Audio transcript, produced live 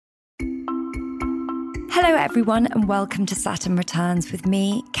Hello everyone and welcome to Saturn Returns with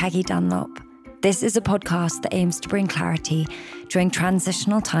me, Kagi Dunlop. This is a podcast that aims to bring clarity during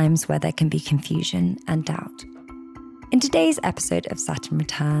transitional times where there can be confusion and doubt. In today's episode of Saturn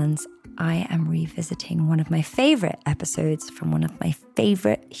Returns, I am revisiting one of my favourite episodes from one of my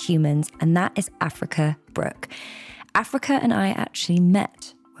favourite humans, and that is Africa Brooke. Africa and I actually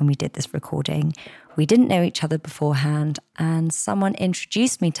met when we did this recording. We didn't know each other beforehand, and someone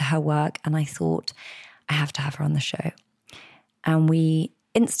introduced me to her work, and I thought, I have to have her on the show. And we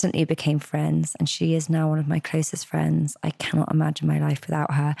instantly became friends, and she is now one of my closest friends. I cannot imagine my life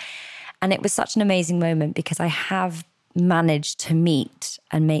without her. And it was such an amazing moment because I have managed to meet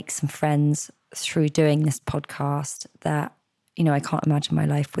and make some friends through doing this podcast that, you know, I can't imagine my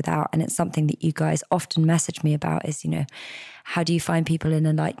life without. And it's something that you guys often message me about is, you know, how do you find people in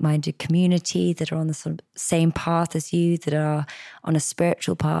a like-minded community that are on the sort of same path as you, that are on a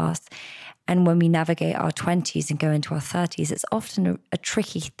spiritual path? And when we navigate our 20s and go into our 30s, it's often a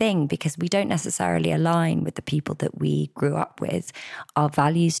tricky thing because we don't necessarily align with the people that we grew up with. Our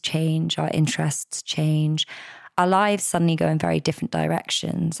values change, our interests change. Our lives suddenly go in very different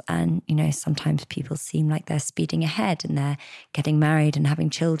directions. And, you know, sometimes people seem like they're speeding ahead and they're getting married and having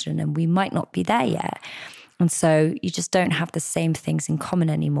children, and we might not be there yet. And so you just don't have the same things in common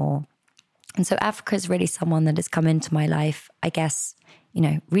anymore. And so Africa is really someone that has come into my life, I guess, you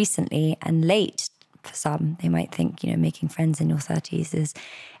know, recently and late for some. They might think, you know, making friends in your 30s is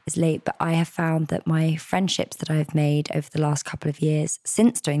late. But I have found that my friendships that I've made over the last couple of years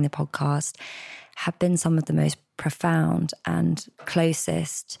since doing the podcast have been some of the most profound and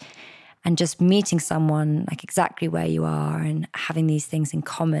closest. And just meeting someone like exactly where you are and having these things in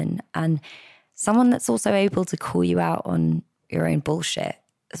common, and someone that's also able to call you out on your own bullshit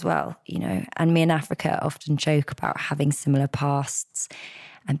as well, you know. And me and Africa often joke about having similar pasts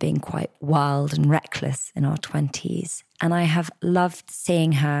and being quite wild and reckless in our 20s. And I have loved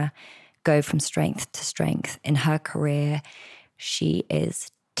seeing her go from strength to strength in her career. She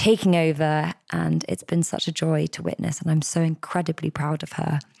is taking over, and it's been such a joy to witness, and I'm so incredibly proud of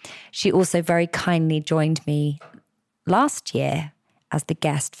her. She also very kindly joined me last year as the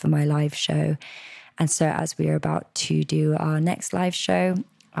guest for my live show. And so as we are about to do our next live show,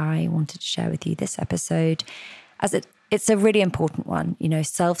 I wanted to share with you this episode as it's a really important one. You know,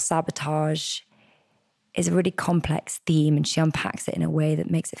 self-sabotage is a really complex theme, and she unpacks it in a way that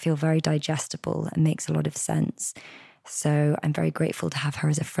makes it feel very digestible and makes a lot of sense. So I'm very grateful to have her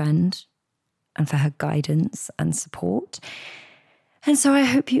as a friend and for her guidance and support. And so I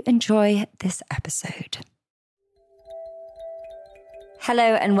hope you enjoy this episode. Hello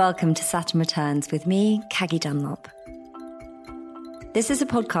and welcome to Saturn Returns with me, Kagi Dunlop. This is a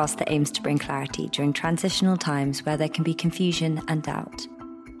podcast that aims to bring clarity during transitional times where there can be confusion and doubt.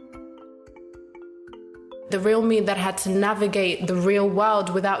 The real me that had to navigate the real world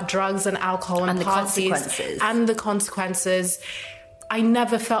without drugs and alcohol and parties and the consequences. I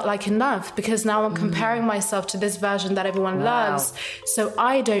never felt like enough because now I'm comparing myself to this version that everyone loves. So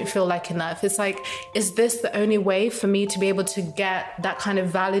I don't feel like enough. It's like, is this the only way for me to be able to get that kind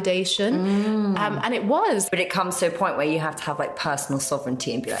of validation? And it was. But it comes to a point where you have to have like personal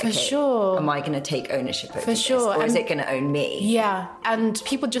sovereignty and be like, for sure, am I going to take ownership over this? Or is it going to own me? Yeah. And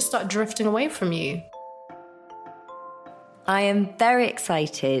people just start drifting away from you. I am very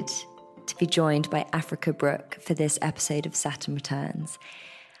excited to be joined by Africa Brooke for this episode of Saturn Returns.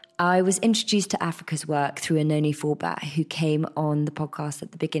 I was introduced to Africa's work through Anoni Forbat, who came on the podcast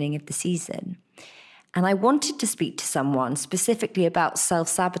at the beginning of the season. And I wanted to speak to someone specifically about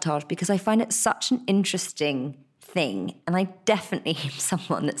self-sabotage because I find it such an interesting thing. And I definitely am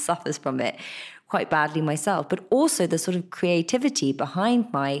someone that suffers from it quite badly myself, but also the sort of creativity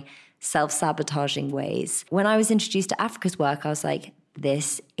behind my self-sabotaging ways. When I was introduced to Africa's work, I was like,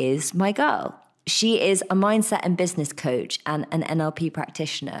 this is my girl. She is a mindset and business coach and an NLP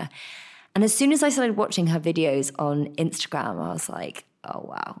practitioner. And as soon as I started watching her videos on Instagram, I was like, oh,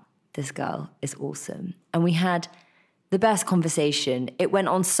 wow, this girl is awesome. And we had the best conversation. It went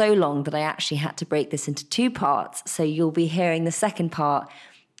on so long that I actually had to break this into 2 parts. So you'll be hearing the second part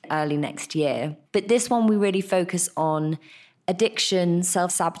early next year. But this one, we really focus on addiction,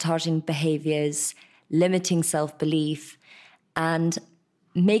 self-sabotaging behaviors, limiting self-belief, and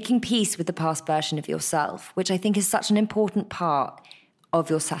making peace with the past version of yourself, which I think is such an important part of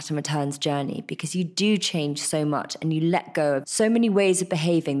your Saturn Returns journey, because you do change so much and you let go of so many ways of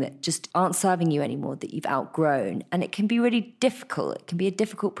behaving that just aren't serving you anymore, that you've outgrown. And it can be really difficult. It can be a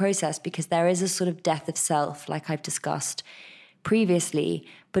difficult process because there is a sort of death of self, like I've discussed previously,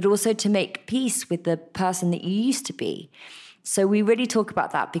 but also to make peace with the person that you used to be. So we really talk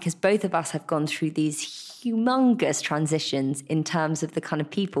about that because both of us have gone through these humongous transitions in terms of the kind of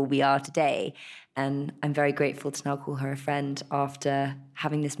people we are today. And I'm very grateful to now call her a friend after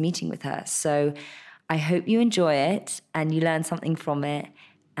having this meeting with her. So I hope you enjoy it and you learn something from it.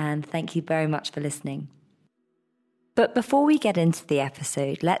 And thank you very much for listening. But before we get into the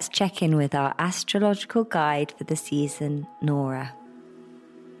episode, let's check in with our astrological guide for the season, Nora.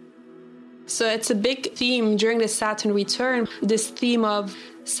 So it's a big theme during the Saturn return, this theme of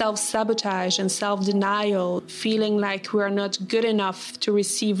self-sabotage and self-denial, feeling like we are not good enough to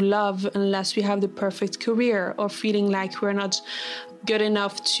receive love unless we have the perfect career, or feeling like we're not good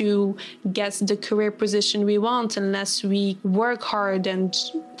enough to get the career position we want unless we work hard and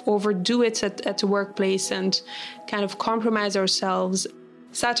overdo it at the workplace and kind of compromise ourselves.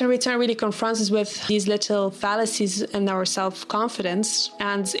 Saturn return really confronts us with these little fallacies in our self-confidence,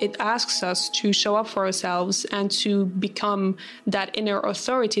 and it asks us to show up for ourselves and to become that inner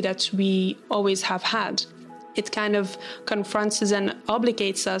authority that we always have had. It kind of confronts us and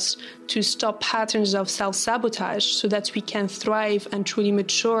obligates us to stop patterns of self-sabotage so that we can thrive and truly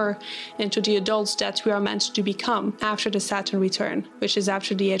mature into the adults that we are meant to become after the Saturn return, which is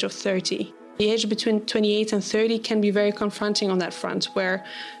after the age of 30. The age between 28 and 30 can be very confronting on that front, where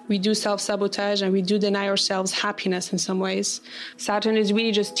we do self-sabotage and we do deny ourselves happiness in some ways. Saturn is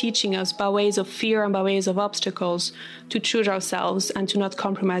really just teaching us by ways of fear and by ways of obstacles to choose ourselves and to not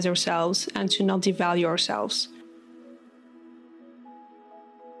compromise ourselves and to not devalue ourselves.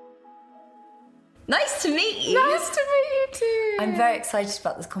 Nice to meet you. Nice to meet you too. I'm very excited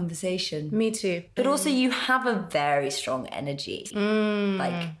about this conversation. Me too. But also you have a very strong energy.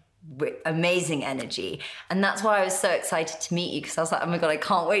 Amazing energy, and that's why I was so excited to meet you, because I was like, oh my god, I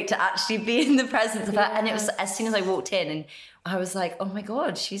can't wait to actually be in the presence of her. And it was as soon as I walked in and I was like, oh my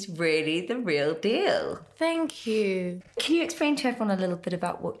god, she's really the real deal. Thank you. Can you explain to everyone a little bit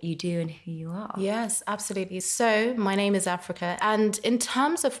about what you do and who you are? Yes, absolutely. So my name is Africa, and in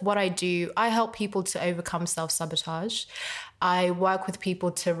terms of what I do, I help people to overcome self-sabotage. I work with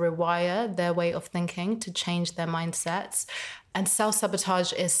people to rewire their way of thinking, to change their mindsets. And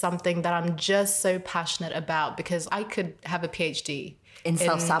self-sabotage is something that I'm just so passionate about, because I could have a PhD in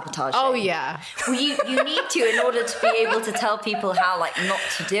self-sabotage. Oh, yeah. Well, you need to, in order to be able to tell people how, like, not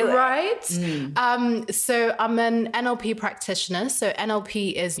to do it. Right? So I'm an NLP practitioner. So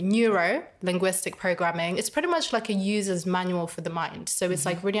NLP is neuro-linguistic programming. It's pretty much like a user's manual for the mind. So it's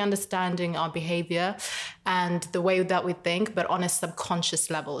like really understanding our behavior and the way that we think, but on a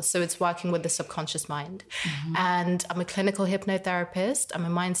subconscious level. So it's working with the subconscious mind. And I'm a clinical hypnotherapist. I'm a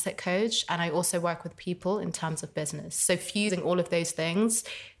mindset coach. And I also work with people in terms of business. So fusing all of those things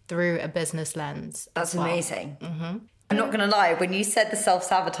through a business lens. That's amazing. I'm not going to lie, when you said the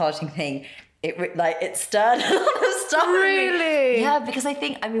self-sabotaging thing, it stirred a lot of stuff. Really? Yeah, because I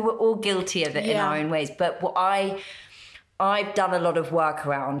think, we're all guilty of it in our own ways. But what I've done a lot of work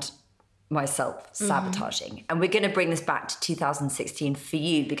around myself sabotaging, and we're going to bring this back to 2016 for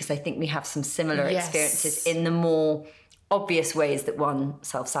you, because I think we have some similar experiences in the more obvious ways that one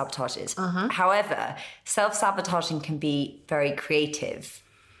self-sabotages. However, self-sabotaging can be very creative.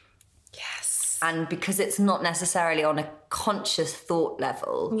 Yes. And because it's not necessarily on a conscious thought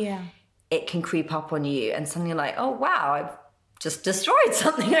level, it can creep up on you, and suddenly you're like, oh wow, I've just destroyed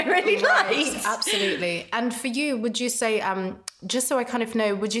something I really liked. Absolutely. And for you, would you say, just so I kind of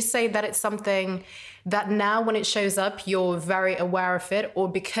know, would you say that it's something that now when it shows up, you're very aware of it,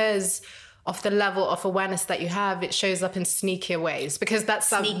 or because of the level of awareness that you have, it shows up in sneakier ways? Because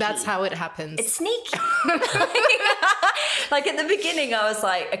that's how it happens. It's sneaky. Like at the beginning, I was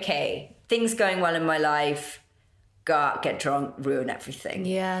like, okay, things going well in my life, go out, get drunk, ruin everything.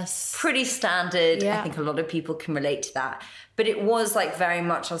 Yes. Pretty standard. Yeah. I think a lot of people can relate to that. But it was like very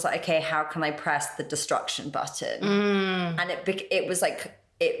much, I was like, okay, how can I press the destruction button? And it was like,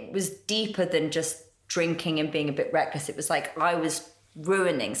 it was deeper than just drinking and being a bit reckless. It was like I was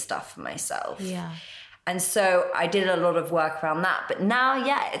ruining stuff for myself. Yeah. And so I did a lot of work around that. But now,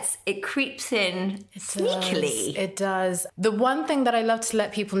 it creeps in sneakily. It does. The one thing that I love to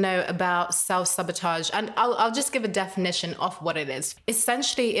let people know about self-sabotage, and I'll just give a definition of what it is.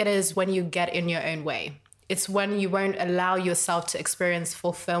 Essentially, it is when you get in your own way. It's when you won't allow yourself to experience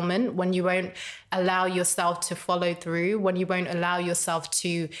fulfillment, when you won't allow yourself to follow through, when you won't allow yourself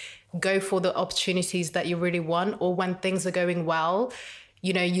to go for the opportunities that you really want, or when things are going well,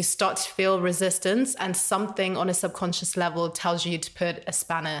 you start to feel resistance, and something on a subconscious level tells you to put a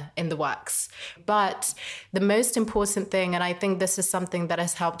spanner in the works. But the most important thing, and I think this is something that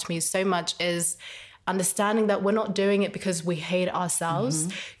has helped me so much, is understanding that we're not doing it because we hate ourselves.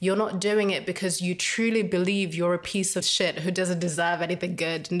 You're not doing it because you truly believe you're a piece of shit who doesn't deserve anything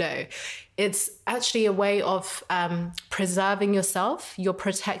good. No, it's actually a way of preserving yourself. You're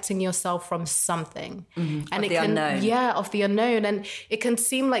protecting yourself from something. And unknown. Yeah, of the unknown. And it can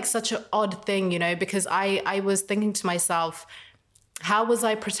seem like such an odd thing, you know, because I was thinking to myself, how was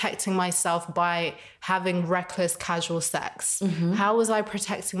I protecting myself by having reckless casual sex? How was I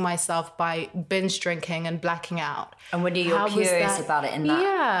protecting myself by binge drinking and blacking out? And when you're curious about it in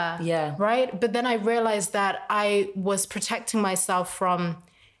that. Yeah. Right? But then I realized that I was protecting myself from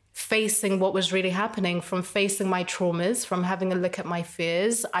facing what was really happening, from facing my traumas, from having a look at my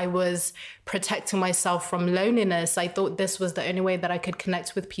fears. I was protecting myself from loneliness. I thought this was the only way that I could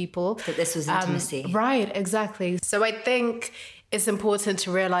connect with people. That this was intimacy. Right, exactly. So I think it's important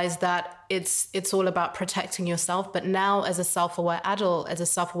to realize that it's all about protecting yourself. But now as a self-aware adult, as a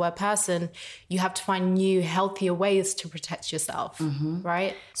self-aware person, you have to find new, healthier ways to protect yourself,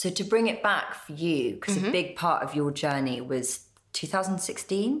 right? So to bring it back for you, because a big part of your journey was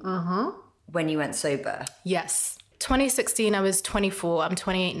 2016 when you went sober. Yes. 2016, I was 24. I'm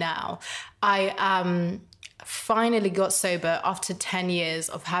 28 now. I finally got sober after 10 years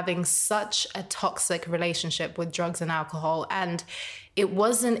of having such a toxic relationship with drugs and alcohol. And it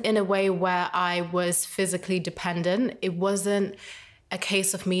wasn't in a way where I was physically dependent. It wasn't a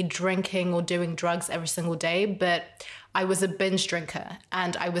case of me drinking or doing drugs every single day, but I was a binge drinker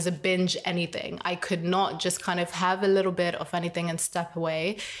and I was a binge anything. I could not just kind of have a little bit of anything and step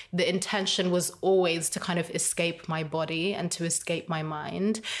away. The intention was always to kind of escape my body and to escape my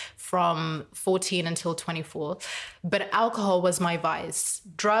mind from 14 until 24. But alcohol was my vice.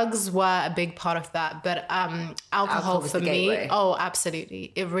 Drugs were a big part of that. But alcohol for me, oh,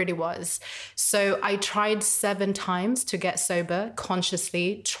 absolutely. It really was. So I tried 7 times to get sober,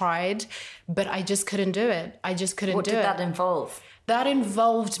 consciously tried, but I just couldn't do it. I just couldn't do it. What did that involve? That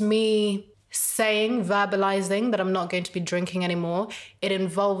involved me saying, verbalizing that I'm not going to be drinking anymore. It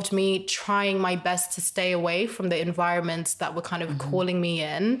involved me trying my best to stay away from the environments that were kind of calling me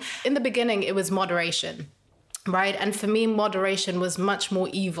in. In the beginning, it was moderation, right? And for me, moderation was much more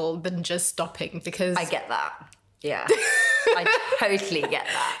evil than just stopping because... I get that. Yeah. I totally get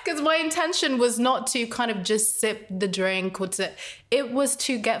that. Because my intention was not to kind of just sip the drink or to... It was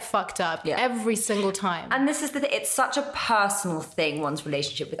to get fucked up every single time. And this is the thing. It's such a personal thing, one's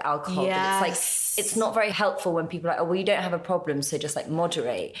relationship with alcohol. Yes. That it's like, it's not very helpful when people are like, oh, well, you don't have a problem, so just like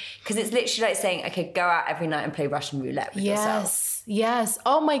moderate. Because it's literally like saying, okay, go out every night and play Russian roulette with yourself. Yes.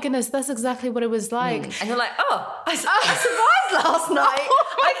 Oh my goodness, that's exactly what it was like. And you're like, oh, I survived last night.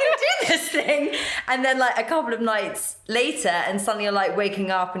 I can do this thing. And then like a couple of nights later, and suddenly you're like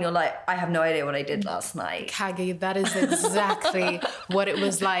waking up and you're like, I have no idea what I did last night. Kagi, that is exactly what it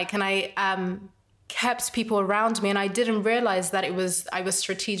was like. And I kept people around me, and I didn't realize that I was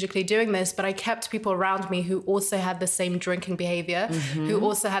strategically doing this, but I kept people around me who also had the same drinking behavior, who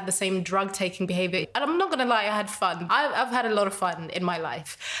also had the same drug taking behavior. And I'm not gonna lie, I had fun. I've had a lot of fun in my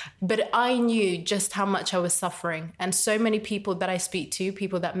life, but I knew just how much I was suffering. And so many people that I speak to,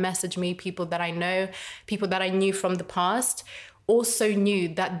 people that message me, people that I know, people that I knew from the past, also knew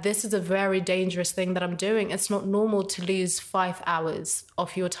that this is a very dangerous thing that I'm doing. It's not normal to lose 5 hours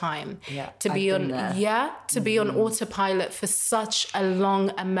of your time to be on be on autopilot for such a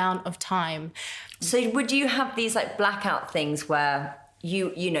long amount of time. So would you have these like blackout things where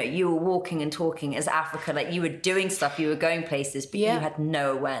you were walking and talking as Africa, like you were doing stuff, you were going places, but you had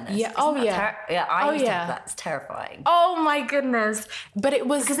no awareness? I used to have that. It's terrifying. Oh my goodness. But it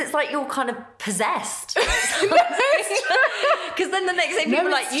was... Because it's like you're kind of possessed. Because then the next day people are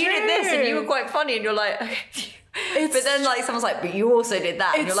like, you did this and you were quite funny, and you're like... But then like someone's like, but you also did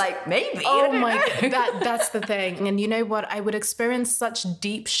that, and you're like, maybe. Oh my God, that's the thing. And you know what? I would experience such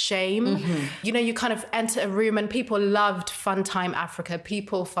deep shame. You know, you kind of enter a room and people loved Fun Time Africa.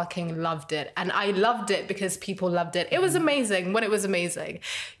 People fucking loved it. And I loved it because people loved it. It was amazing when it was amazing.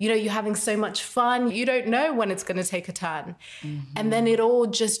 You know, you're having so much fun. You don't know when it's going to take a turn. And then it all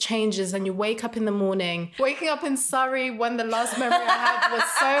just changes, and you wake up in the morning. Waking up in Surrey when the last memory I had was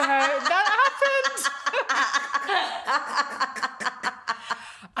Soho. That happened.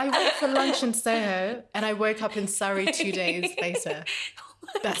 I went for lunch in Soho and I woke up in Surrey 2 days later.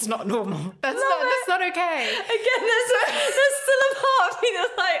 That's not normal. That's not okay. Again, there's still a part of me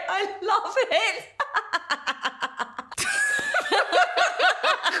that's like, I love it.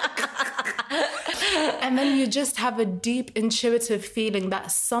 And then you just have a deep intuitive feeling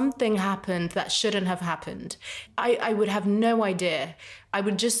that something happened that shouldn't have happened. I would have no idea. I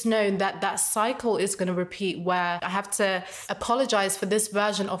would just know that that cycle is going to repeat, where I have to apologize for this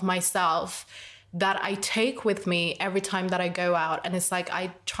version of myself that I take with me every time that I go out. And it's like,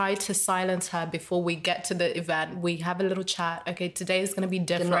 I try to silence her before we get to the event. We have a little chat. Okay, today is going to be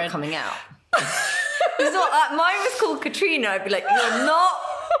different. You're not coming out. It's not, mine was called Katrina. I'd be like, you're not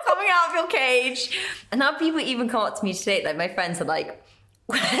coming out of your cage. And now people even come up to me today, like my friends are like,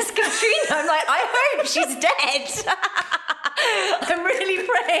 where's Katrina? I'm like, I hope she's dead. I'm really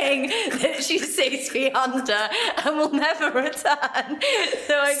praying that she's 6 feet under and will never return.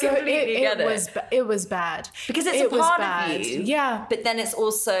 So I completely get it. It was bad. Because it's a part of you. Yeah. But then it's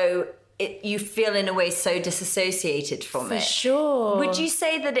also, you feel in a way so disassociated from it. For sure. Would you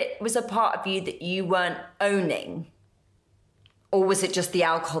say that it was a part of you that you weren't owning? Or was it just the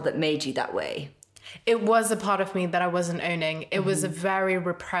alcohol that made you that way? It was a part of me that I wasn't owning. It was a very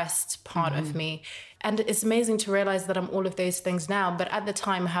repressed part of me. And it's amazing to realize that I'm all of those things now. But at the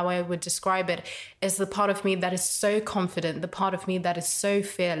time, how I would describe it is the part of me that is so confident, the part of me that is so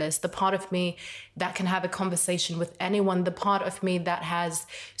fearless, the part of me that can have a conversation with anyone, the part of me that has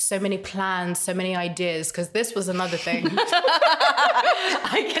so many plans, so many ideas, because this was another thing.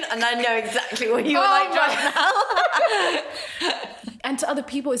 I know exactly what you were like right now. And to other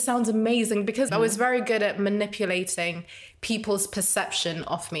people, it sounds amazing because I was very good at manipulating people's perception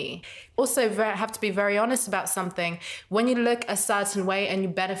of me. Also, I have to be very honest about something. When you look a certain way and you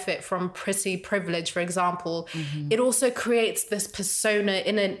benefit from pretty privilege, for example, it also creates this persona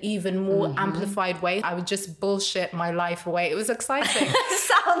in an even more amplified way. I would just bullshit my life away. It was exciting.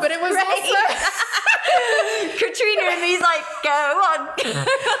 Sounds but it was great. Also... Katrina and me's like, go on.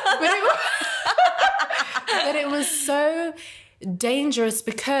 But it was so dangerous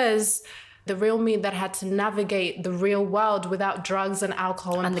because the real me that had to navigate the real world without drugs and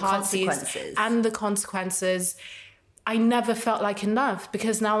alcohol and parties and the consequences, I never felt like enough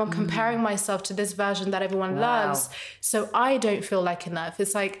because now I'm comparing myself to this version that everyone loves. So I don't feel like enough.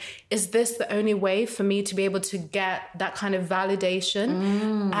 It's like, is this the only way for me to be able to get that kind of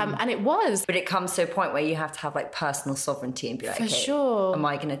validation? And it was. But it comes to a point where you have to have like personal sovereignty and be like, for okay, sure. Am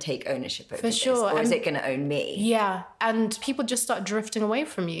I going to take ownership over this? Or is it going to own me? Yeah. And people just start drifting away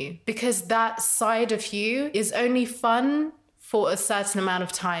from you because that side of you is only fun for a certain amount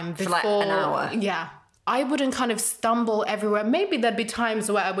of time. For like an hour. Yeah. I wouldn't kind of stumble everywhere. Maybe there'd be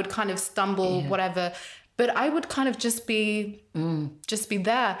times where I would kind of stumble, whatever, but I would kind of just be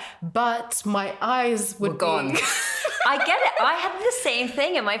there. But my eyes would be gone. I get it. I had the same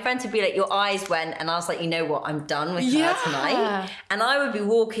thing, and my friends would be like, "Your eyes went," and I was like, "You know what? I'm done with her tonight." And I would be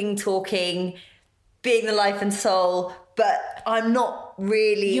walking, talking, being the life and soul, but I'm not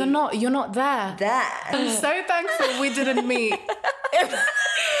really. You're not there. I'm so thankful we didn't meet.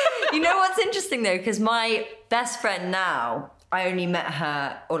 You know what's interesting though, because my best friend now, I only met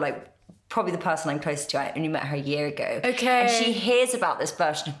her, or like probably the person I'm closest to, I only met her a year ago. Okay. And she hears about this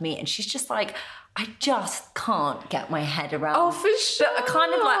version of me and she's just like, I just can't get my head around. Oh, for sure. But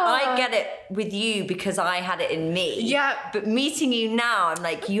kind of like, I get it with you because I had it in me. Yeah. But meeting you now, I'm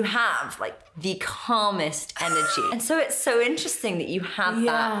like, you have like the calmest energy. And so it's so interesting that you have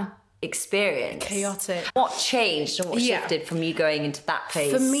that experience. Chaotic. What changed and what shifted from you going into that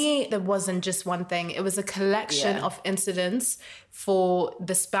place? For me, there wasn't just one thing. It was a collection of incidents for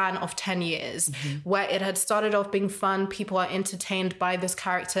the span of 10 years where it had started off being fun. People are entertained by this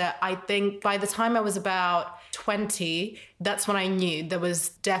character. I think by the time I was about 20, that's when I knew there was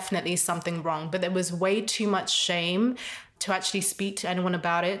definitely something wrong, but there was way too much shame to actually speak to anyone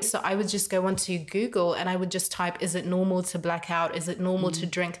about it. So I would just go onto Google and I would just type, is it normal to black out? Is it normal to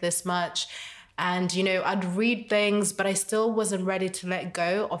drink this much? And, you know, I'd read things, but I still wasn't ready to let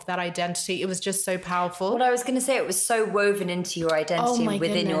go of that identity. It was just so powerful. What I was going to say, it was so woven into your identity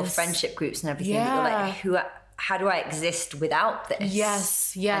within your friendship groups and everything. That you were like, how do I exist without this?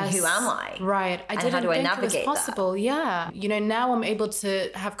 Yes. And who am I? Right. I didn't think it was possible. That? Yeah. You know, now I'm able to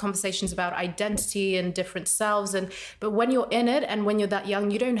have conversations about identity and different selves. But when you're in it and when you're that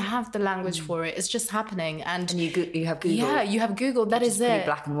young, you don't have the language for it. It's just happening. And you have Google. Yeah, you have Google. That is pretty it.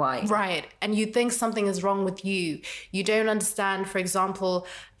 Black and white. Right. And you think something is wrong with you. You don't understand, for example,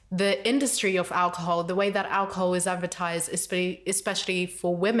 the industry of alcohol, the way that alcohol is advertised, especially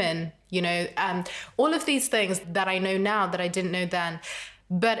for women, you know, all of these things that I know now that I didn't know then.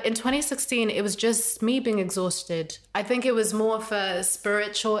 But in 2016, it was just me being exhausted. I think it was more of a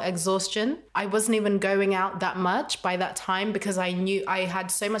spiritual exhaustion. I wasn't even going out that much by that time because I knew I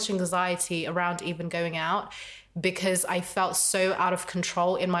had so much anxiety around even going out because I felt so out of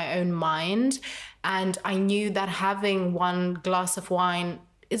control in my own mind. And I knew that having one glass of wine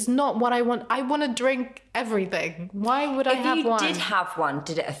is not what I want. I want to drink everything. Why would I have one? If you did have one,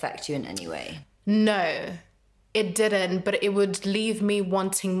 did it affect you in any way? No. it didn't, but it would leave me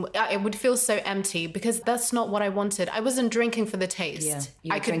wanting, it would feel so empty because that's not what I wanted. I wasn't drinking for the taste. Yeah, you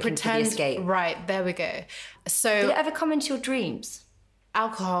were I could drinking pretend, for the escape. Right, there we go. So did it ever come into your dreams?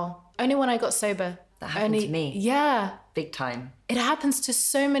 Alcohol. Only when I got sober. That happened to me. Yeah. Big time. It happens to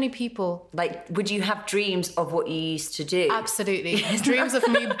so many people. Like, would you have dreams of what you used to do? Absolutely. Dreams of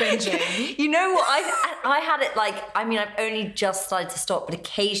me binging. You know what? I had it like, I mean, I've only just started to stop, but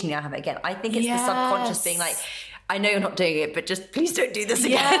occasionally I have it again. I think it's the subconscious being like, I know you're not doing it, but just please don't do this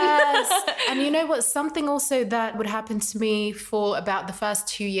again. Yes. And you know what? Something also that would happen to me for about the first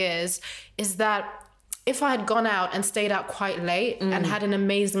 2 years is that if I had gone out and stayed out quite late and had an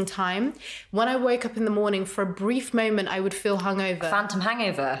amazing time, when I woke up in the morning, for a brief moment, I would feel hungover. Phantom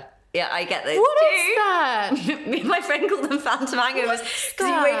hangover. Yeah, I get those What too. is that? Me and my friend called them phantom hangovers. Because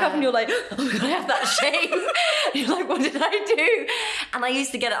you wake up and you're like, oh my God, I have that shame. And you're like, what did I do? And I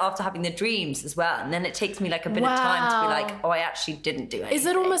used to get it after having the dreams as well. And then it takes me like a bit of time to be like, oh, I actually didn't do anything. Is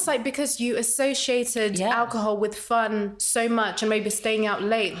it almost like because you associated alcohol with fun so much and maybe staying out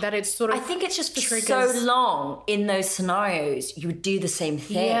late that it's sort of I think it's just for triggers. so long in those scenarios, you would do the same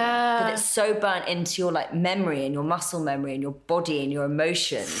thing. Yeah. That it's so burnt into your like memory and your muscle memory and your body and your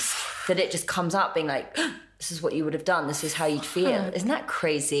emotions that it just comes out being like, this is what you would have done. This is how you'd feel. Isn't that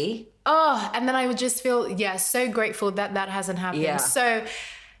crazy? Oh, and then I would just feel, so grateful that that hasn't happened. Yeah. So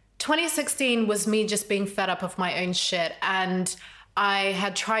 2016 was me just being fed up of my own shit. And I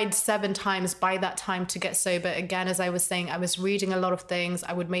had tried 7 times by that time to get sober. Again, as I was saying, I was reading a lot of things.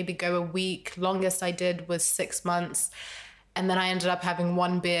 I would maybe go a week. Longest I did was 6 months. And then I ended up having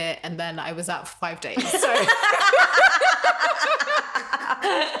 1 beer and then I was out for 5 days. So...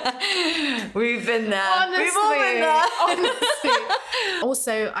 We've been there. Honestly, We've all been there. Honestly.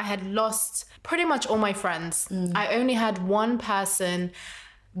 Also, I had lost pretty much all my friends. I only had one person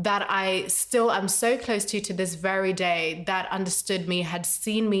that I still am so close to this very day that understood me, had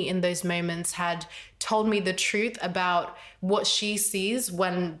seen me in those moments, had told me the truth about what she sees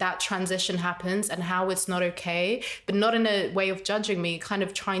when that transition happens and how it's not okay, but not in a way of judging me, kind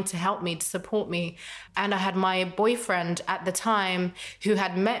of trying to help me, to support me. And I had my boyfriend at the time who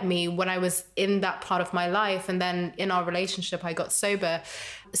had met me when I was in that part of my life. And then in our relationship, I got sober.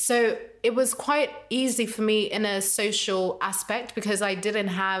 So it was quite easy for me in a social aspect because I didn't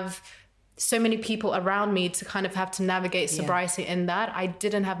have so many people around me to kind of have to navigate sobriety in that. I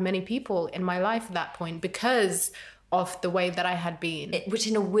didn't have many people in my life at that point because of the way that I had been. Which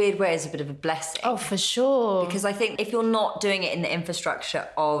in a weird way is a bit of a blessing. Oh, for sure. Because I think if you're not doing it in the infrastructure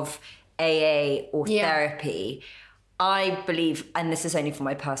of AA or therapy, I believe, and this is only from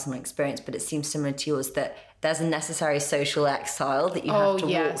my personal experience, but it seems similar to yours, that there's a necessary social exile that you have to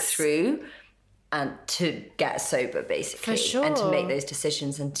walk through and to get sober, basically. For sure. And to make those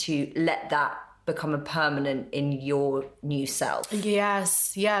decisions and to let that become a permanent in your new self.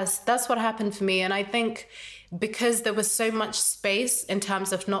 Yes, that's what happened for me. And I think because there was so much space in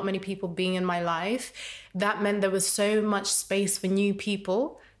terms of not many people being in my life, that meant there was so much space for new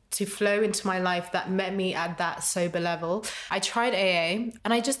people to flow into my life that met me at that sober level. I tried AA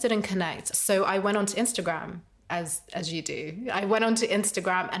and I just didn't connect. So I went onto Instagram, as you do. I went onto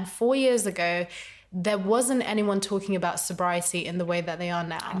Instagram, and 4 years ago, there wasn't anyone talking about sobriety in the way that they are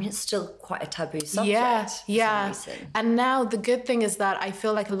now. I mean, it's still quite a taboo subject. Yeah. And now the good thing is that I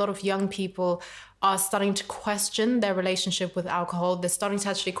feel like a lot of young people are starting to question their relationship with alcohol. They're starting to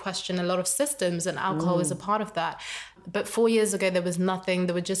actually question a lot of systems, and alcohol is a part of that. But 4 years ago, there was nothing.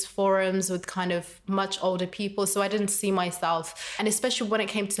 There were just forums with kind of much older people. So I didn't see myself. And especially when it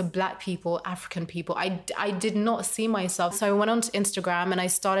came to Black people, African people, I did not see myself. So I went onto Instagram and I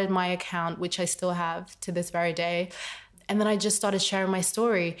started my account, which I still have to this very day. And then I just started sharing my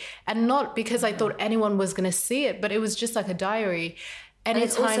story. And not because I thought anyone was going to see it, but it was just like a diary. And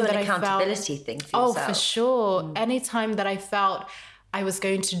it's also an accountability thing for yourself. Oh, for sure. Anytime that I felt I was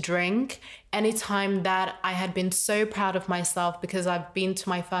going to drink, anytime that I had been so proud of myself because I've been to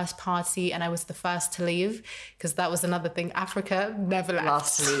my first party and I was the first to leave, because that was another thing. Africa never left.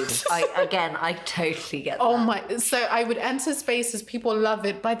 Last to leave. I totally get that. Oh my, so I would enter spaces, people love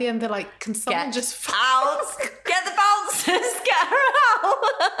it. By the end, they're like, can someone just out? Get the bouncers, get her out.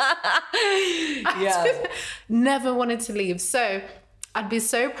 I never wanted to leave. So I'd be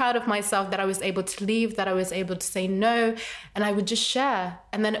so proud of myself that I was able to leave, that I was able to say no, and I would just share.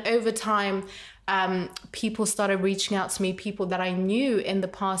 And then over time, people started reaching out to me, people that I knew in the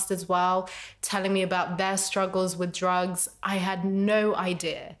past as well, telling me about their struggles with drugs. I had no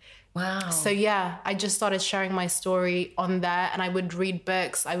idea. Wow. So yeah, I just started sharing my story on there, and I would read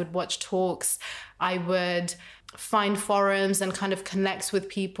books, I would watch talks, I would find forums and kind of connect with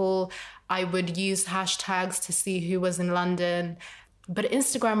people. I would use hashtags to see who was in London. But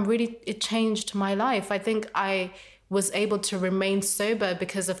Instagram really, it changed my life. I think I was able to remain sober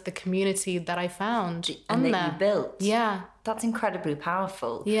because of the community that I found and that you built. Yeah. That's incredibly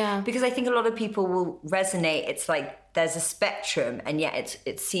powerful. Yeah. Because I think a lot of people will resonate. It's like there's a spectrum, and yet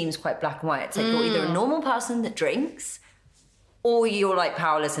it seems quite black and white. It's like you're either a normal person that drinks, or you're like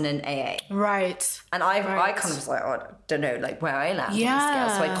powerless in an AA. Right. And I kind of was like, I don't know, like where I land on the scale.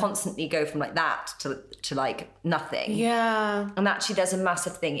 So I constantly go from like that to like nothing. Yeah. And actually there's a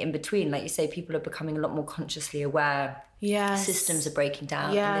massive thing in between. Like you say, people are becoming a lot more consciously aware. Yes. Systems are breaking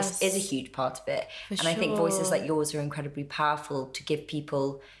down. Yes. And this is a huge part of it. For I think voices like yours are incredibly powerful to give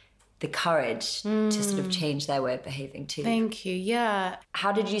people the courage to sort of change their way of behaving too. Thank you. Yeah.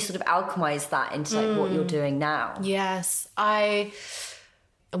 How did you sort of alchemize that into like what you're doing now? Yes.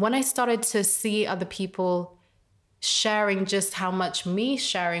 When I started to see other people sharing just how much me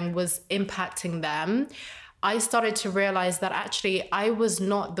sharing was impacting them, I started to realize that actually I was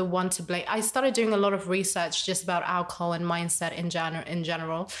not the one to blame. I started doing a lot of research just about alcohol and mindset in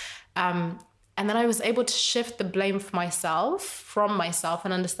general. And then I was able to shift the blame from myself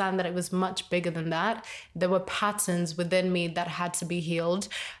and understand that it was much bigger than that. There were patterns within me that had to be healed.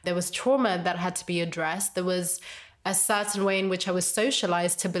 There was trauma that had to be addressed. There was a certain way in which I was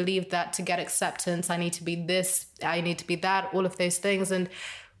socialized to believe that to get acceptance, I need to be this, I need to be that, all of those things. And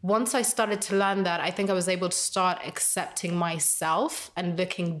once I started to learn that, I think I was able to start accepting myself and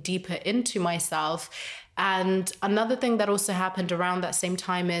looking deeper into myself. And another thing that also happened around that same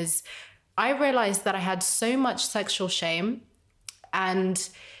time is I realized that I had so much sexual shame, and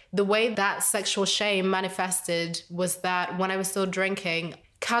the way that sexual shame manifested was that when I was still drinking,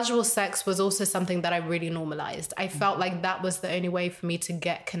 casual sex was also something that I really normalized. I felt like that was the only way for me to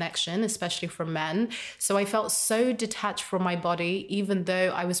get connection, especially from men. So I felt so detached from my body, even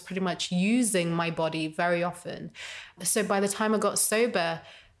though I was pretty much using my body very often. So by the time I got sober,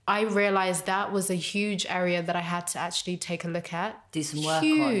 I realized that was a huge area that I had to actually take a look at. Do some work on.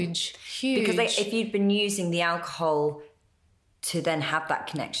 Huge. Because like, if you'd been using the alcohol to then have that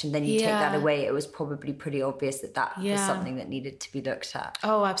connection, then you take that away, it was probably pretty obvious that was something that needed to be looked at.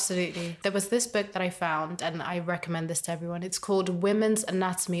 Oh, absolutely. There was this book that I found, and I recommend this to everyone. It's called Women's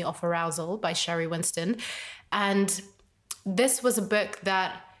Anatomy of Arousal by Sherry Winston. And this was a book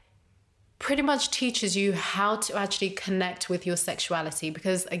that pretty much teaches you how to actually connect with your sexuality,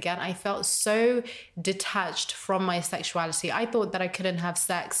 because again, I felt so detached from my sexuality. I thought that I couldn't have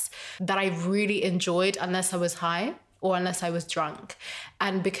sex that I really enjoyed unless I was high or unless I was drunk.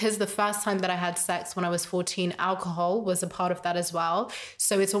 And because the first time that I had sex when I was 14, alcohol was a part of that as well.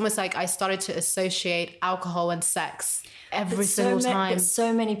 So it's almost like I started to associate alcohol and sex every single time. But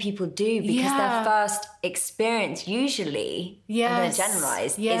so many people do, because their first experience usually, I'm going to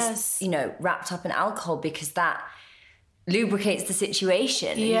generalize, is, wrapped up in alcohol, because that lubricates the situation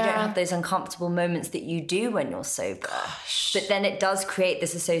and you don't have those uncomfortable moments that you do when you're sober. But then it does create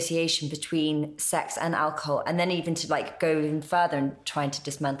this association between sex and alcohol. And then even to like go even further and trying to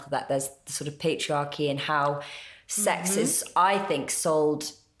dismantle that, there's the sort of patriarchy and how sex is, I think,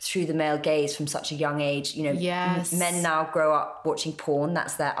 sold through the male gaze from such a young age. Men now grow up watching porn.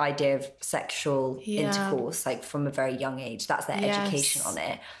 That's their idea of sexual intercourse, like from a very young age. That's their education on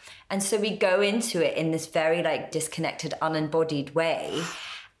it. And so we go into it in this very like disconnected, unembodied way,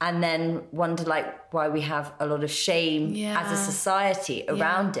 and then wonder like why we have a lot of shame as a society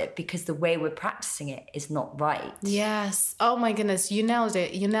around it, because the way we're practicing it is not right. Yes. Oh my goodness, you nailed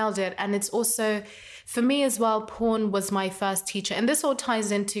it. You nailed it. And it's also, for me as well, porn was my first teacher. And this all ties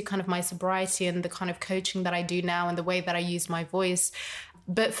into kind of my sobriety and the kind of coaching that I do now and the way that I use my voice.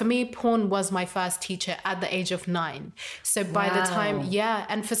 But for me, porn was my first teacher at the age of 9. So by the time,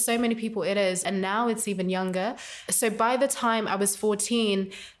 and for so many people it is, and now it's even younger. So by the time I was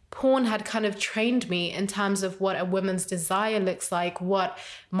 14, porn had kind of trained me in terms of what a woman's desire looks like, what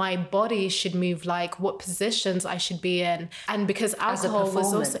my body should move like, what positions I should be in. And because alcohol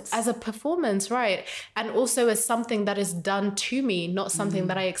was also as a performance, right? And also as something that is done to me, not something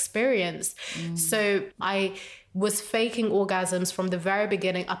that I experience. So I was faking orgasms from the very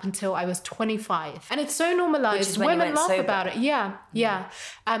beginning up until I was 25. And it's so normalized. Women laugh about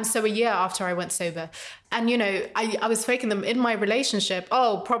it. So a year after I went sober. And, I was faking them in my relationship.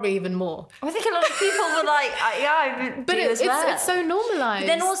 Oh, probably even more. I think a lot of people were like, but it's so normalized. But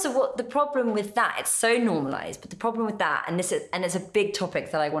then also what the problem with that, it's so normalized, but the problem with that, and it's a big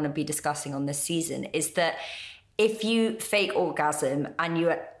topic that I want to be discussing on this season, is that if you fake orgasm and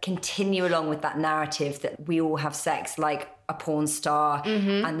you continue along with that narrative that we all have sex like a porn star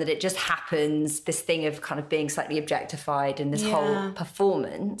and that it just happens, this thing of kind of being slightly objectified and this whole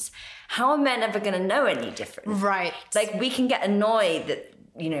performance, how are men ever going to know any different? Right. Like, we can get annoyed that,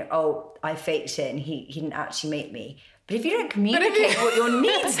 you know, oh, I faked it and he didn't actually make me. But if you don't communicate what your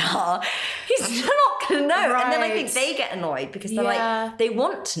needs are, he's still not going to know. Right. And then I think they get annoyed because they're like, they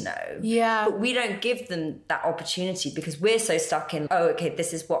want to know. Yeah. But we don't give them that opportunity because we're so stuck in, oh, okay,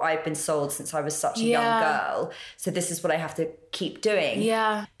 this is what I've been sold since I was such a young girl. So this is what I have to keep doing.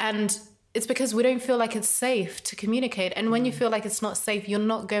 Yeah. And it's because we don't feel like it's safe to communicate. And when you feel like it's not safe, you're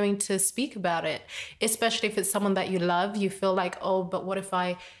not going to speak about it. Especially if it's someone that you love. You feel like, oh, but what if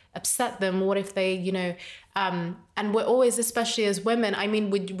I upset them? What if they, you know... and we're always, especially as women, I mean,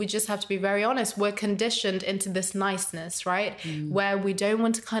 we just have to be very honest. We're conditioned into this niceness, right? Where we don't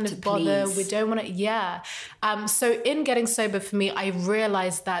want to kind of bother. Please. We don't want to, so in getting sober for me, I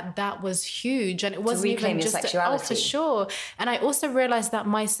realized that was huge. And it wasn't even just... sexuality. Oh, for sure. And I also realized that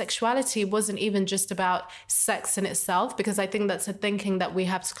my sexuality wasn't even just about sex in itself, because I think that's a thinking that we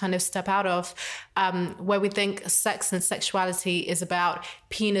have to kind of step out of, where we think sex and sexuality is about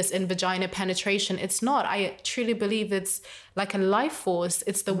penis and vagina penetration. It's not. I truly believe it's like a life force.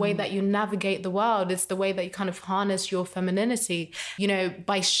 It's the way that you navigate the world. It's the way that you kind of harness your femininity. You know,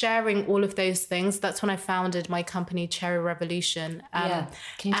 by sharing all of those things, that's when I founded my company, Cherry Revolution. Can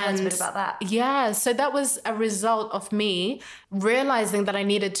you tell us a bit about that? Yeah, so that was a result of me realizing that I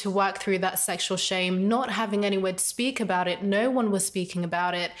needed to work through that sexual shame, not having anywhere to speak about it. No one was speaking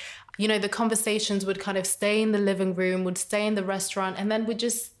about it. You know, the conversations would kind of stay in the living room, would stay in the restaurant, and then would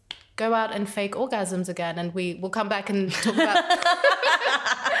just go out and fake orgasms again, and we will come back and talk about...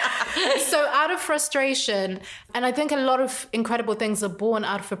 So out of frustration, and I think a lot of incredible things are born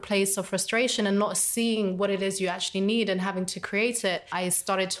out of a place of frustration and not seeing what it is you actually need and having to create it, I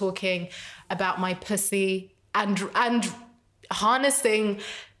started talking about my pussy and harnessing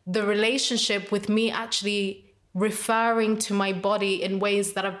the relationship with me actually referring to my body in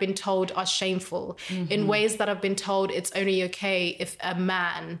ways that I've been told are shameful, in ways that I've been told it's only okay if a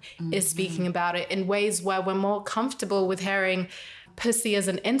man is speaking about it, in ways where we're more comfortable with hearing pussy as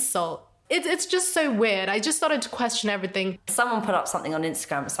an insult. It's just so weird. I just started to question everything. Someone put up something on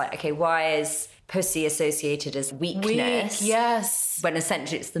Instagram. It's like, okay, why is pussy associated as weakness? Weak, yes. When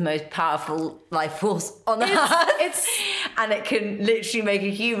essentially it's the most powerful life force on earth. And it can literally make a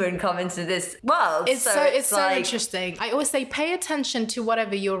human come into this world. It's so interesting. I always say, pay attention to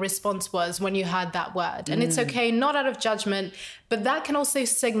whatever your response was when you heard that word. And it's okay, not out of judgment, but that can also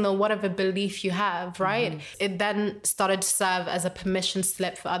signal whatever belief you have, right? It then started to serve as a permission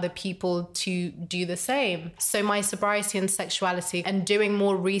slip for other people to do the same. So my sobriety and sexuality and doing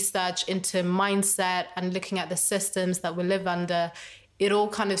more research into mindset and looking at the systems that we live under, it all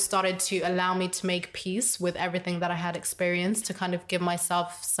kind of started to allow me to make peace with everything that I had experienced, to kind of give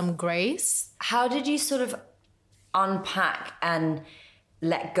myself some grace. How did you sort of unpack and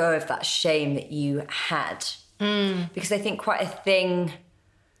let go of that shame that you had? Because I think quite a thing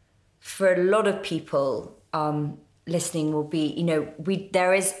for a lot of people listening will be, you know,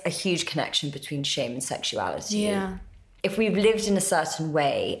 there is a huge connection between shame and sexuality. Yeah. If we've lived in a certain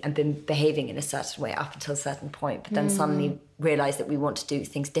way and been behaving in a certain way up until a certain point, but then suddenly realise that we want to do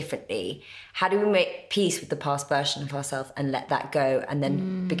things differently, how do we make peace with the past version of ourselves and let that go and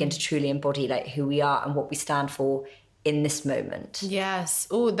then begin to truly embody like who we are and what we stand for in this moment? Yes.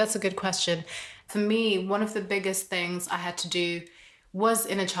 Oh, that's a good question. For me, one of the biggest things I had to do was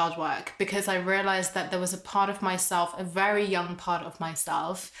inner child work, because I realised that there was a part of myself, a very young part of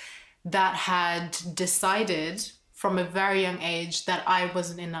myself, that had decided from a very young age that I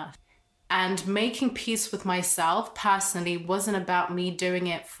wasn't enough. And making peace with myself personally wasn't about me doing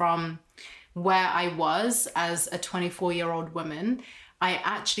it from where I was as a 24-year-old woman. I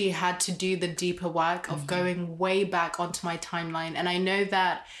actually had to do the deeper work of going way back onto my timeline. And I know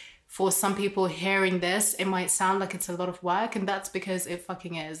that for some people hearing this, it might sound like it's a lot of work, and that's because it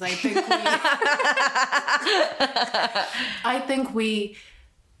fucking is. I think we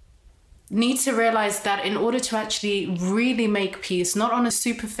need to realize that in order to actually really make peace, not on a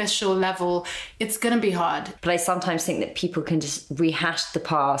superficial level, it's going to be hard. But I sometimes think that people can just rehash the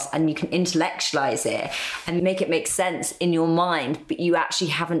past and you can intellectualize it and make it make sense in your mind, but you actually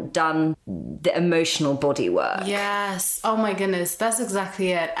haven't done the emotional body work. Yes. Oh my goodness. That's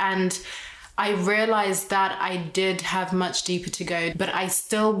exactly it. And I realized that I did have much deeper to go, but I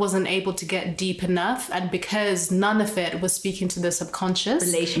still wasn't able to get deep enough. And because none of it was speaking to the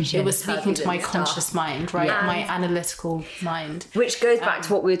subconscious, it was speaking to my conscious mind, right? Yeah. My analytical mind. Which goes back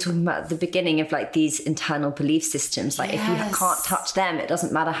to what we were talking about at the beginning of like these internal belief systems. Like if you can't touch them, it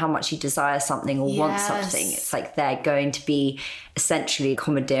doesn't matter how much you desire something or want something. It's like they're going to be essentially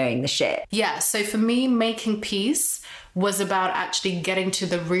commandeering the shit. Yeah. So for me, making peace was about actually getting to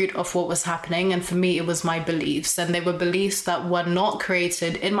the root of what was happening. And for me, it was my beliefs. And they were beliefs that were not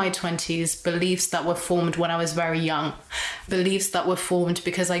created in my 20s, beliefs that were formed when I was very young, beliefs that were formed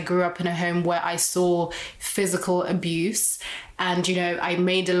because I grew up in a home where I saw physical abuse. And, you know, I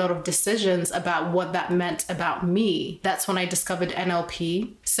made a lot of decisions about what that meant about me. That's when I discovered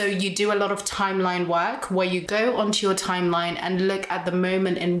NLP. So you do a lot of timeline work where you go onto your timeline and look at the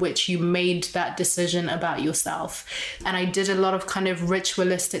moment in which you made that decision about yourself. And I did a lot of kind of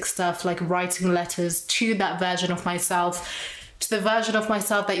ritualistic stuff, like writing letters to that version of myself, to the version of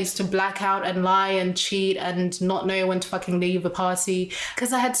myself that used to black out and lie and cheat and not know when to fucking leave a party.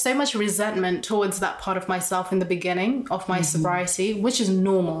 Because I had so much resentment towards that part of myself in the beginning of my sobriety, which is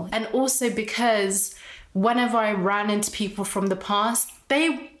normal. And also because whenever I ran into people from the past,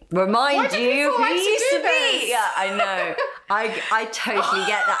 they remind you who you used to be. Yeah, I know. I totally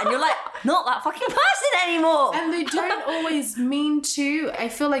get that. And you're like, not that fucking person anymore. And they don't always mean to. I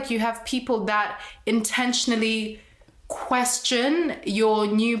feel like you have people that intentionally question your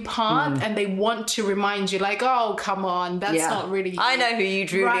new part and they want to remind you like, oh, come on, that's not really you. I know who you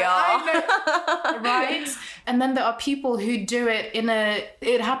truly are. Right? And then there are people who do it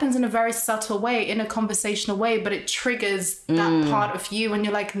it happens in a very subtle way, in a conversational way, but it triggers that part of you and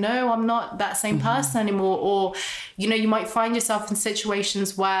you're like, no, I'm not that same person anymore. Or, you know, you might find yourself in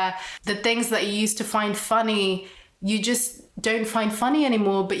situations where the things that you used to find funny, you just don't find funny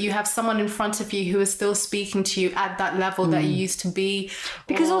anymore, but you have someone in front of you who is still speaking to you at that level that you used to be.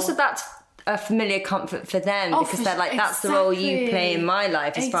 Because also that's a familiar comfort for them, because they're like, that's the role you play in my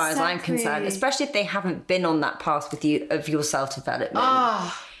life as far as I'm concerned, especially if they haven't been on that path with you of your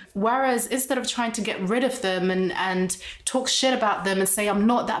self-development. Whereas instead of trying to get rid of them and talk shit about them and say, I'm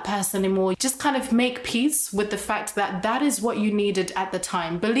not that person anymore, just kind of make peace with the fact that that is what you needed at the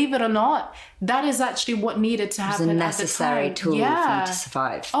time. Believe it or not, that is actually what needed to happen at the time. It's a necessary tool for you to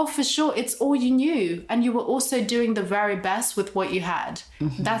survive. Oh, for sure. It's all you knew. And you were also doing the very best with what you had.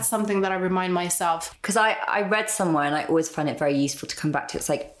 That's something that I remind myself. Because I read somewhere, and I always find it very useful to come back to, it's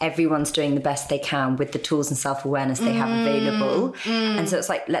like everyone's doing the best they can with the tools and self-awareness they have available. And so it's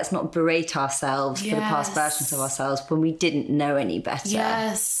like, let's not berate ourselves for the past versions of ourselves when we didn't know any better.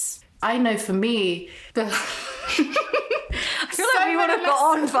 Yes. I know for me... I feel like we would have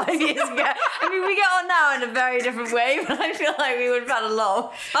got on 5 years ago. I mean, we get on now in a very different way, but I feel like we would have had a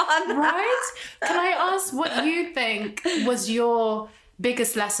lot of fun. Right? Can I ask what you think was your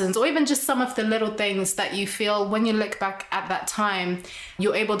biggest lessons, or even just some of the little things that you feel when you look back at that time,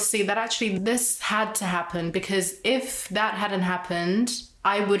 you're able to see that actually this had to happen, because if that hadn't happened,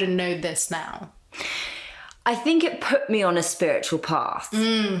 I wouldn't know this now? I think it put me on a spiritual path.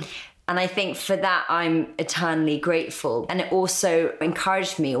 And I think for that, I'm eternally grateful. And it also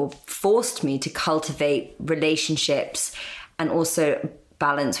encouraged me or forced me to cultivate relationships and also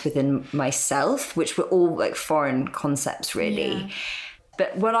balance within myself, which were all like foreign concepts, really. Yeah.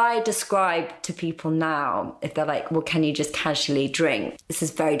 But what I describe to people now, if they're like, well, can you just casually drink? This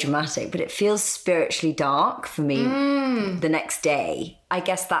is very dramatic, but it feels spiritually dark for me the next day. I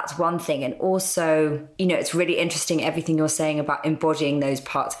guess that's one thing. And also, you know, it's really interesting everything you're saying about embodying those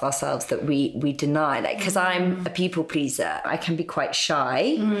parts of ourselves that we deny. Like, because I'm a people pleaser, I can be quite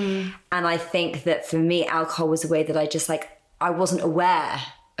shy. And I think that for me, alcohol was a way that I just like, I wasn't aware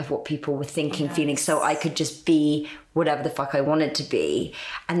of what people were thinking, feeling, so I could just be whatever the fuck I wanted to be.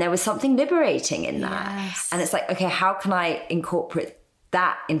 And there was something liberating in that. And it's like, okay, how can I incorporate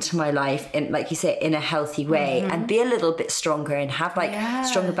that into my life in, like you say, in a healthy way and be a little bit stronger and have like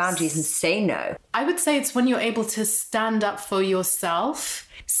stronger boundaries and say no? I would say it's when you're able to stand up for yourself,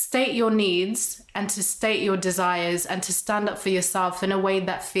 state your needs and to state your desires and to stand up for yourself in a way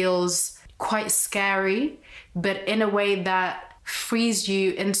that feels quite scary, but in a way that frees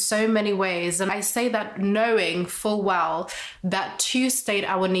you in so many ways. And I say that knowing full well that to state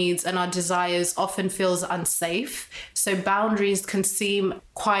our needs and our desires often feels unsafe. So boundaries can seem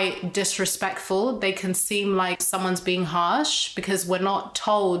quite disrespectful. They can seem like someone's being harsh because we're not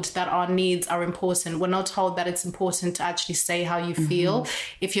told that our needs are important. We're not told that it's important to actually say how you feel.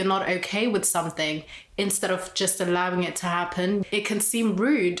 If you're not okay with something, instead of just allowing it to happen, it can seem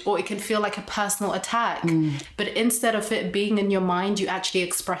rude or it can feel like a personal attack. But instead of it being in your mind, you actually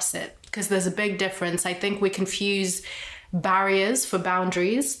express it. because there's a big difference. I think we confuse barriers for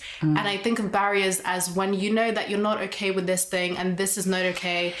boundaries. And I think of barriers as when you know that you're not okay with this thing and this is not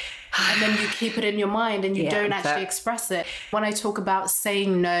okay, and then you keep it in your mind and you don't actually express it. When I talk about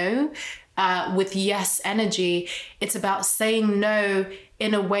saying no with yes energy, it's about saying no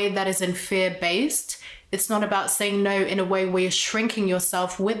in a way that isn't fear-based. It's not about saying no in a way where you're shrinking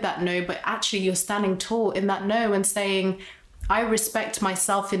yourself with that no, but actually you're standing tall in that no and saying, I respect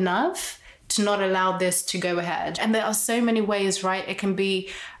myself enough to not allow this to go ahead. And there are so many ways, right? It can be,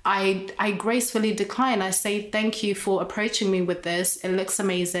 I gracefully decline. I say, thank you for approaching me with this. It looks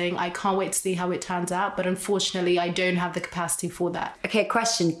amazing. I can't wait to see how it turns out. But unfortunately, I don't have the capacity for that. Okay,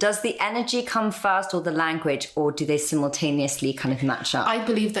 question. Does the energy come first or the language, or do they simultaneously kind of match up? I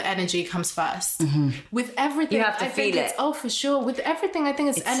believe the energy comes first. With everything, you have to feel it. Oh, for sure. With everything, I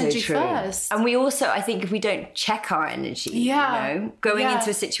think it's energy so first. And we also, I think if we don't check our energy, you know, going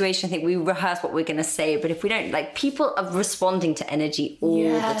into a situation, I think we rehearse what we're going to say. But if we don't, like, people are responding to energy all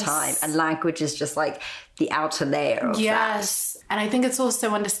the time, and language is just like the outer layer of that. And I think it's also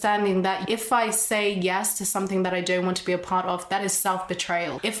understanding that if I say yes to something that I don't want to be a part of, that is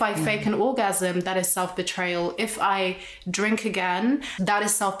self-betrayal. If I fake an orgasm, that is self-betrayal. If I drink again, that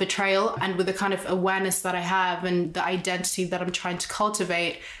is self-betrayal. And with the kind of awareness that I have and the identity that I'm trying to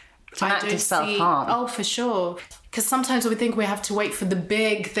cultivate, it's an act of self-harm. Oh, for sure. Because sometimes we think we have to wait for the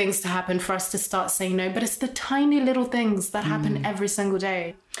big things to happen for us to start saying no, but it's the tiny little things that happen every single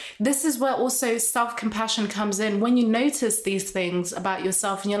day. This is where also self-compassion comes in. When you notice these things about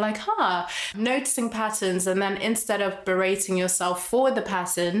yourself and you're like, noticing patterns, and then instead of berating yourself for the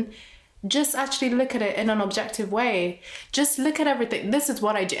pattern, just actually look at it in an objective way. Just look at everything. This is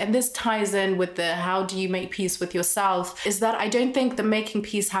what I do. And this ties in with the how do you make peace with yourself, is that I don't think the making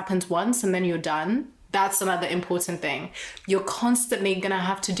peace happens once and then you're done. That's another important thing. You're constantly going to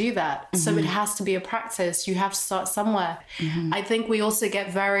have to do that. So it has to be a practice. You have to start somewhere. I think we also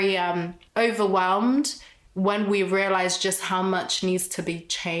get very overwhelmed when we realize just how much needs to be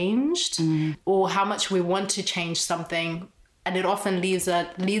changed or how much we want to change something. And it often leads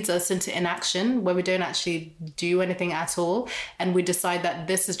us into inaction where we don't actually do anything at all. And we decide that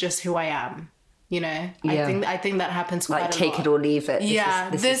this is just who I am. You know, I think that happens quite a lot. Like, take it or leave it.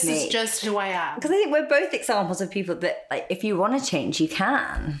 This is just who I am. Because I think we're both examples of people that, like, if you want to change, you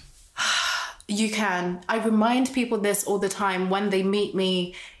can. You can. I remind people this all the time when they meet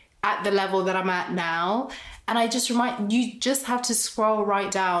me at the level that I'm at now. And I just remind you, just have to scroll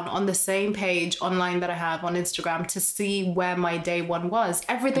right down on the same page online that I have on Instagram to see where my day one was.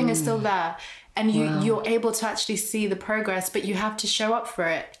 Everything is still there. And you're able to actually see the progress, but you have to show up for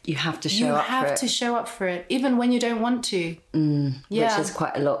it. You have to show up for it, even when you don't want to. Which is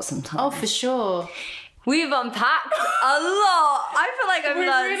quite a lot sometimes. Oh, for sure. We've unpacked a lot. I feel like I've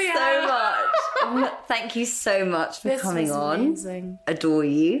learned so much. Thank you so much for coming on. Amazing. Adore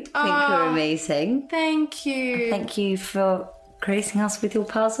you. Think you're amazing. Thank you. And thank you for gracing us with your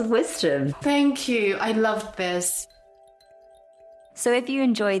pearls of wisdom. Thank you. I loved this. So if you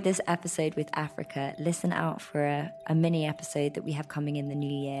enjoyed this episode with Africa, listen out for a mini episode that we have coming in the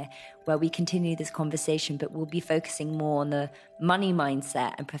new year where we continue this conversation, but we'll be focusing more on the money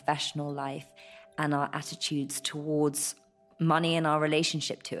mindset and professional life and our attitudes towards money and our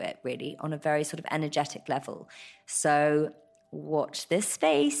relationship to it, really, on a very sort of energetic level. So watch this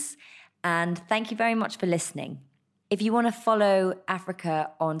space, and thank you very much for listening. If you want to follow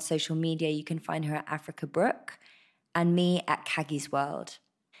Africa on social media, you can find her at Africa Brooke, and me at Kaggy's World.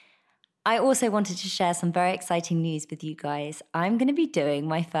 I also wanted to share some very exciting news with you guys. I'm going to be doing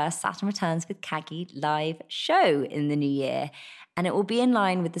my first Saturn Returns with Kaggy live show in the new year, and it will be in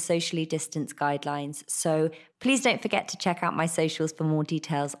line with the socially distanced guidelines. So please don't forget to check out my socials for more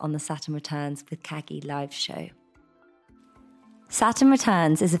details on the Saturn Returns with Kaggy live show. Saturn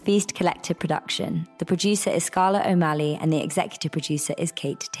Returns is a Feast Collective production. The producer is Scarlett O'Malley and the executive producer is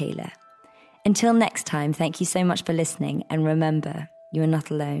Kate Taylor. Until next time, thank you so much for listening, and remember, you are not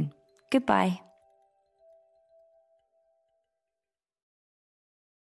alone. Goodbye.